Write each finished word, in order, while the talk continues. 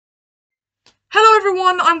Hello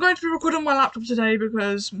everyone, I'm going to be recording on my laptop today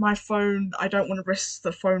because my phone, I don't want to risk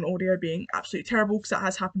the phone audio being absolutely terrible because that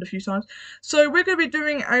has happened a few times. So we're going to be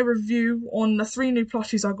doing a review on the 3 new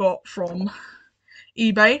plushies I got from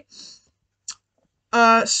eBay.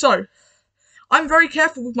 I'm very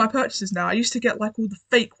careful with my purchases now. I used to get like all the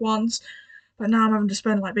fake ones, but now I'm having to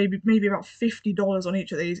spend like maybe about $50 on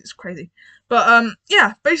each of these. It's crazy. But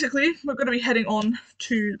yeah, basically we're going to be heading on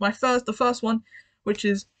to the first one, which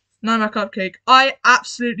is Nightmare Cupcake. I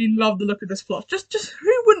absolutely love the look of this plush. Just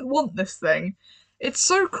who wouldn't want this thing? It's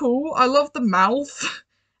so cool. I love the mouth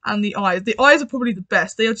and the eyes. The eyes are probably the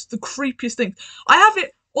best. They are just the creepiest things. I have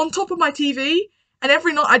it on top of my TV, and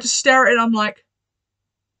every night I just stare at it and I'm like,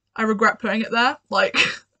 I regret putting it there. Like,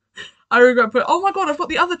 I regret putting. Oh my god, I've got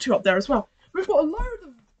the other two up there as well. We've got a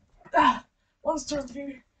load of ones to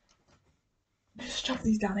review. Just shove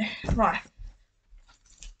these down here. Right.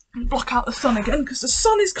 Block out the sun again because the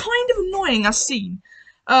sun is kind of annoying as seen.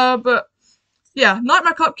 But yeah,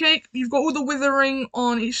 Nightmare Cupcake. You've got all the withering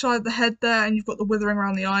on each side of the head there, and you've got the withering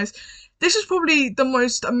around the eyes. This is probably the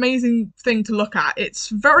most amazing thing to look at. It's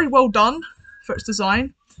very well done for its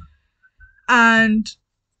design, and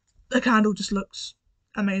the candle just looks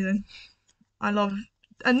amazing. I love,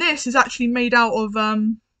 and this is actually made out of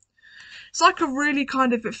it's like a really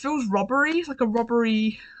kind of, it feels rubbery. It's like a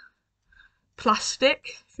rubbery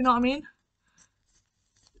plastic, if you know what I mean.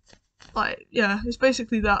 Like, yeah, it's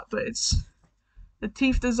basically that, but the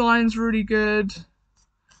teeth design's really good.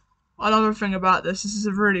 I love everything about this. This is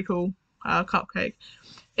a really cool cupcake.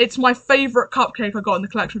 It's my favourite cupcake I got in the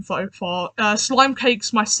collection so far. Slime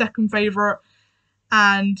Cake's my second favourite,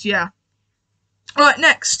 and yeah. Alright,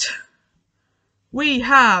 next we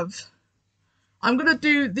have, I'm gonna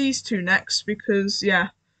do these two next because, yeah.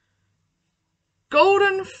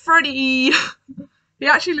 Golden Freddy. He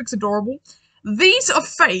actually looks adorable. These are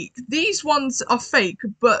fake. These ones are fake,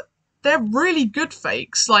 but they're really good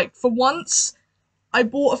fakes. Like, for once, I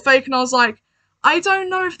bought a fake and I was like, I don't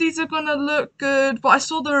know if these are gonna look good, but I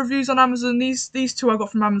saw the reviews on Amazon. These two I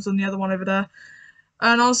got from Amazon, the other one over there.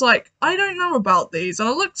 And I was like, I don't know about these. And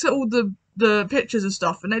I looked at all the pictures and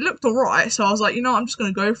stuff, and they looked alright. So I was like, you know, I'm just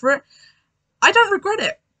gonna go for it. I don't regret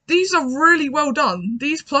it. These are really well done.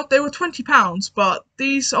 These they were £20, but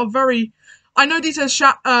these are very. I know these are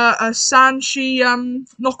Sanshi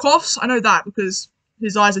knockoffs. I know that because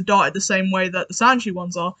his eyes are darted the same way that the Sanshi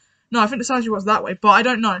ones are. No, I think the Sanshi one's that way, but I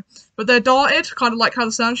don't know. But they're darted, kind of like how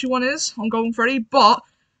the Sanshi one is on Golden Freddy, but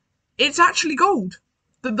it's actually gold.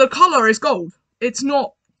 The colour is gold. It's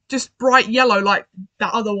not just bright yellow like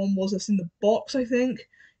that other one was that's in the box, I think.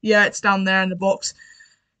 Yeah, it's down there in the box.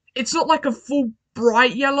 It's not like a full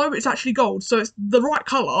bright yellow, it's actually gold, so it's the right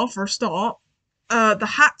colour for a start. The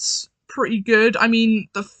hat's pretty good. I mean,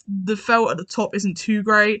 the felt at the top isn't too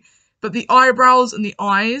great, but the eyebrows and the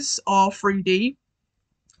eyes are 3D.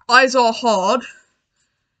 Eyes are hard.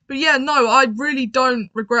 But yeah, no, I really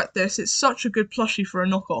don't regret this. It's such a good plushie for a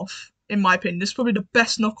knockoff, in my opinion. This is probably the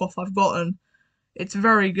best knockoff I've gotten. It's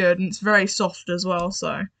very good, and it's very soft as well,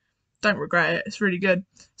 so don't regret it. It's really good.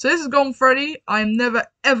 So this is Golden Freddy. I'm never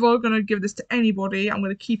ever going to give this to anybody. I'm going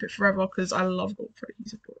to keep it forever because I love Golden Freddy.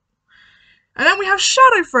 He's adorable. And then we have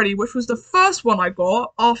Shadow Freddy, which was the first one I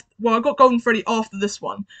got after. Well, I got Golden Freddy after this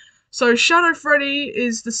one. So Shadow Freddy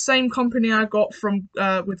is the same company I got from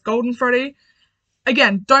with Golden Freddy.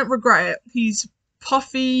 Again, don't regret it. He's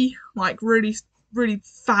puffy, like really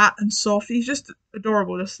fat and soft. He's just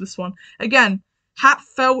adorable. This one. Again, hat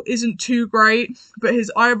felt isn't too great, but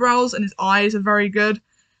his eyebrows and his eyes are very good.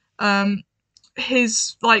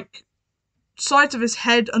 His like sides of his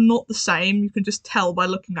head are not the same. You can just tell by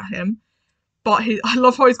looking at him. But I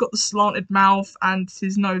love how he's got the slanted mouth, and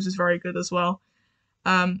his nose is very good as well.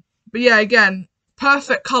 But yeah, again,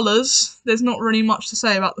 perfect colours. There's not really much to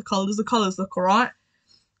say about the colours. The colours look alright.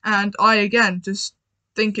 And I, again, just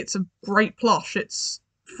think it's a great plush. It's,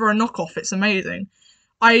 for a knockoff, it's amazing.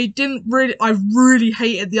 I really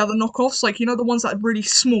hated the other knockoffs. Like, you know, the ones that are really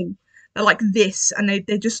small. They're like this, and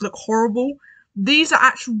they just look horrible. These are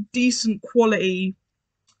actual decent quality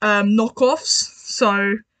knockoffs.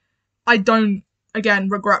 So I don't, again,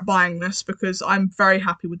 regret buying this because I'm very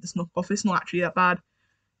happy with this knockoff. It's not actually that bad.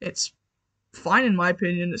 It's fine in my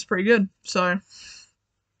opinion. It's pretty good. So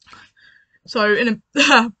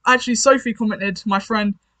actually, Sophie commented, my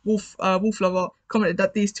friend Wolf Lover commented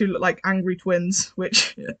that these two look like angry twins,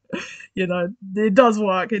 which you know, it does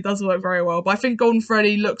work. It does work very well. But I think Golden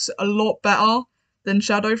Freddy looks a lot better than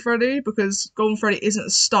Shadow Freddy because Golden Freddy isn't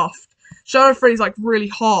as stuffed. Shadow Freddy's like really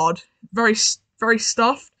hard, very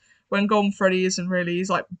stuffed, when Golden Freddy isn't really. He's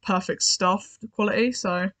like perfect stuffed quality.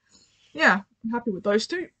 So yeah, I'm happy with those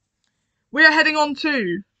two. we are heading on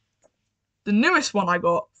to the newest one I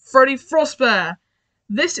got, Freddy Frostbear.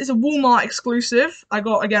 This is a Walmart exclusive I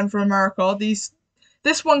got again from America.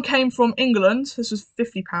 This one came from England. This was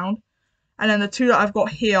 £50. And then the two that I've got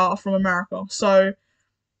here are from America. So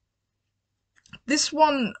this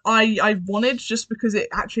one I wanted just because it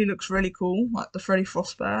actually looks really cool, like the Freddy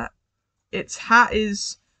Frostbear. Its hat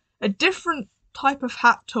is a different type of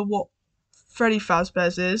hat to what Freddy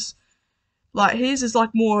Fazbear's is. Like his is like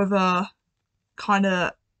more of a kind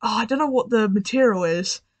of, I don't know what the material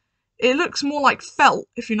is. It looks more like felt,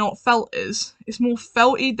 if you know what felt is. It's more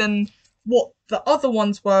felty than what the other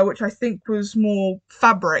ones were, which I think was more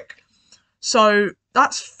fabric. So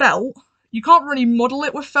that's felt. You can't really model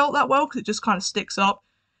it with felt that well because it just kind of sticks up.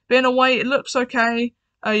 But in a way, it looks okay.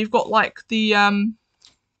 You've got like the,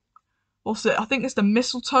 what's it? I think it's the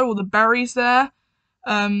mistletoe or the berries there,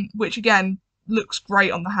 which again looks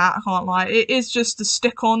great on the hat. I can't lie. It is just a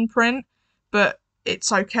stick-on print, but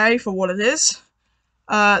it's okay for what it is.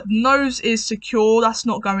 Nose is secure, that's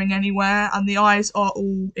not going anywhere, and the eyes are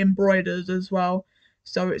all embroidered as well,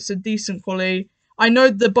 so it's a decent quality. I know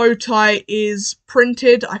the bow tie is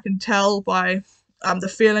printed, I can tell by the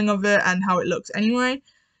feeling of it and how it looks anyway,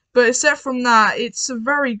 but except from that, it's a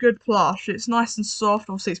very good plush. It's nice and soft,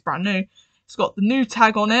 obviously it's brand new. It's got the new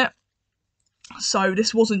tag on it, so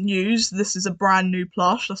this wasn't used, this is a brand new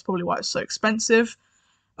plush, that's probably why it's so expensive.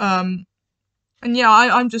 And yeah,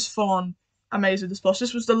 I'm just full on amazed with this plush.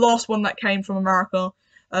 This was the last one that came from America.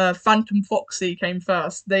 Phantom Foxy came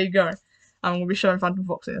first. There you go. I'm going to be showing Phantom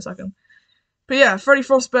Foxy in a second. But yeah, Freddy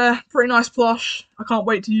Frostbear, pretty nice plush. I can't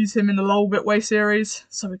wait to use him in the Lol Bitway series.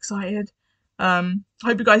 So excited. I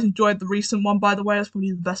hope you guys enjoyed the recent one, by the way. That's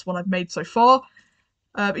probably the best one I've made so far.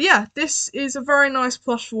 But yeah, this is a very nice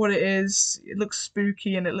plush for what it is. It looks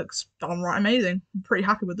spooky and it looks downright amazing. I'm pretty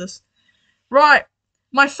happy with this. Right.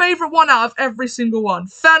 My favourite one out of every single one,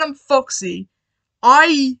 Phantom Foxy.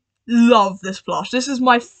 I love this plush. This is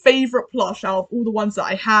my favourite plush out of all the ones that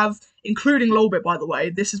I have, including Lolbit, by the way.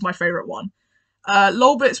 This is my favourite one.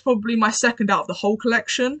 Lolbit's probably my second out of the whole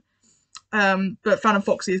collection, but Phantom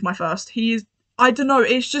Foxy is my first. He is, I don't know,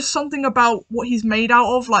 it's just something about what he's made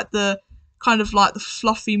out of, like the kind of like the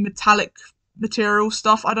fluffy metallic material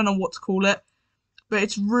stuff. I don't know what to call it, but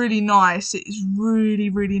it's really nice. It's really,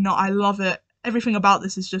 really nice. I love it. Everything about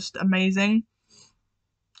this is just amazing.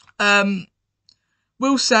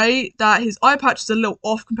 Will say that his eye patch is a little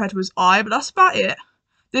off compared to his eye, but that's about it.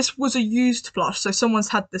 This was a used plush, so someone's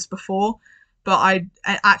had this before, but I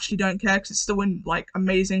actually don't care because it's still in like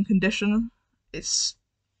amazing condition. It's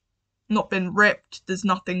not been ripped. There's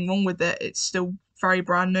nothing wrong with it. It's still very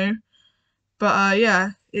brand new. But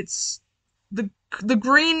yeah, it's the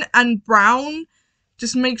green and brown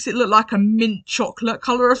just makes it look like a mint chocolate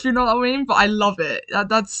colour, if you know what I mean, but I love it.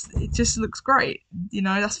 It just looks great. You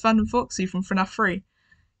know, that's Phantom Foxy from Fnaf 3.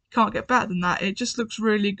 Can't get better than that. It just looks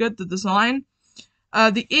really good, the design.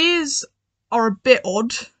 The ears are a bit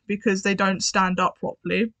odd because they don't stand up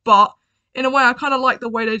properly, but in a way I kind of like the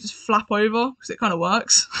way they just flap over because it kind of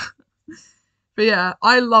works. But yeah,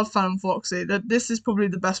 I love Phantom Foxy. This is probably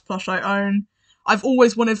the best plush I own. I've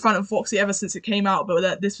always wanted Phantom Foxy ever since it came out,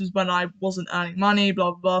 but this was when I wasn't earning money, blah,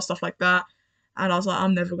 blah, blah, stuff like that. And I was like,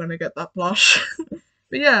 I'm never going to get that plush.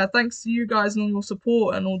 But yeah, thanks to you guys and all your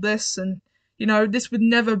support and all this. And, you know, this would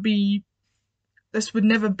never be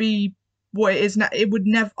what it is now.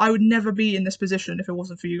 I would never be in this position if it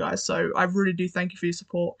wasn't for you guys. So I really do thank you for your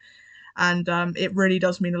support. And it really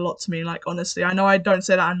does mean a lot to me, like, honestly. I know I don't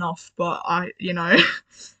say that enough, but you know,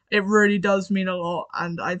 it really does mean a lot,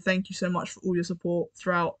 and I thank you so much for all your support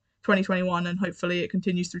throughout 2021, and hopefully it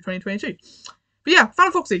continues through 2022. But yeah,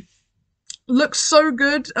 Phantom Foxy looks so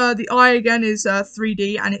good. The eye again is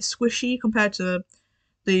 3D, and it's squishy compared to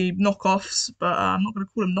the knockoffs, but I'm not going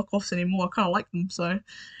to call them knockoffs anymore. I kind of like them, so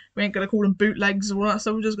we ain't going to call them bootlegs or all that,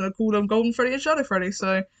 so we're just going to call them Golden Freddy and Shadow Freddy.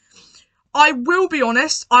 So I will be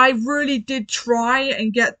honest, I really did try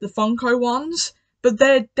and get the Funko ones, but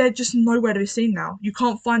they're just nowhere to be seen now. You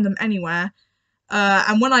can't find them anywhere.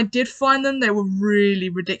 And when I did find them, they were really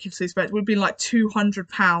ridiculously expensive. It would have been like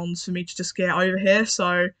 £200 for me to just get over here.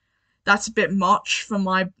 So that's a bit much for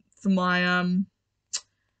my my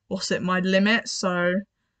limit. So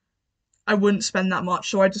I wouldn't spend that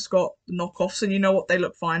much. So I just got the knockoffs, and you know what? They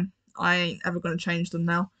look fine. I ain't ever going to change them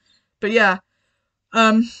now. But yeah,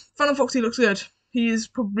 Phantom Foxy looks good. He is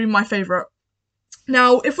probably my favourite.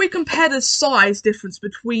 Now, if we compare the size difference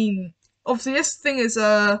between, obviously this thing is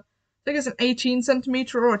I think it's an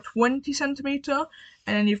 18cm or a 20cm,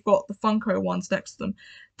 and then you've got the Funko ones next to them.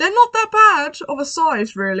 They're not that bad of a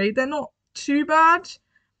size, really. They're not too bad.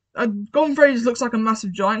 Golden Freddy just looks like a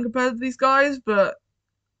massive giant compared to these guys, but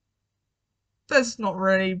there's not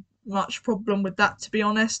really much problem with that, to be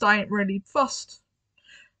honest. I ain't really fussed.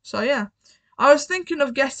 So yeah. I was thinking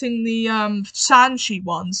of getting the Sanshi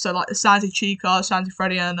ones, so like the Sanshi Chica, Sanshi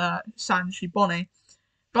Freddy, and Sanshi Bonnie.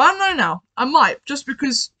 But I don't know now. I might, just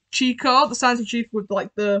because Chica, the Sanshi Chica with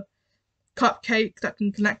like the cupcake that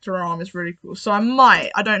can connect to her arm is really cool. So I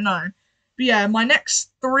might, I don't know. But yeah, my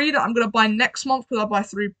next three that I'm going to buy next month, because I buy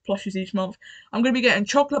 3 plushies each month, I'm going to be getting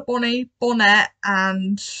Chocolate Bonnie, Bonnet,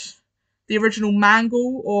 and the original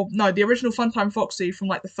Mangle, or no, the original Funtime Foxy from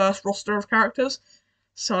like the first roster of characters.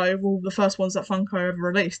 So, well, the first ones that Funko ever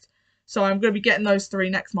released. So I'm going to be getting those 3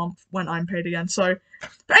 next month when I'm paid again. So,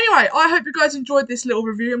 but anyway, I hope you guys enjoyed this little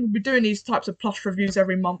review. I'm going to be doing these types of plush reviews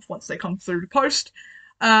every month once they come through the post.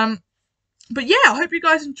 But yeah, I hope you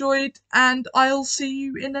guys enjoyed, and I'll see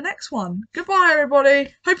you in the next one. Goodbye,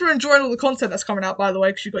 everybody. Hope you're enjoying all the content that's coming out, by the way,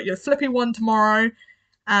 because you've got your Flippy one tomorrow,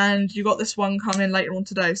 and you got this one coming later on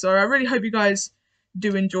today. So I really hope you guys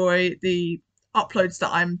do enjoy the uploads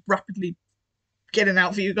that I'm rapidly getting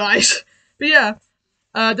out for you guys. But yeah,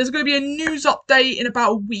 there's going to be a news update in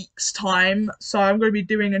about a week's time. So I'm going to be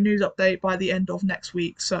doing a news update by the end of next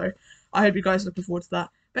week. So I hope you guys are looking forward to that.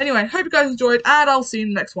 But anyway, hope you guys enjoyed, and I'll see you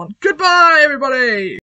in the next one. Goodbye, everybody!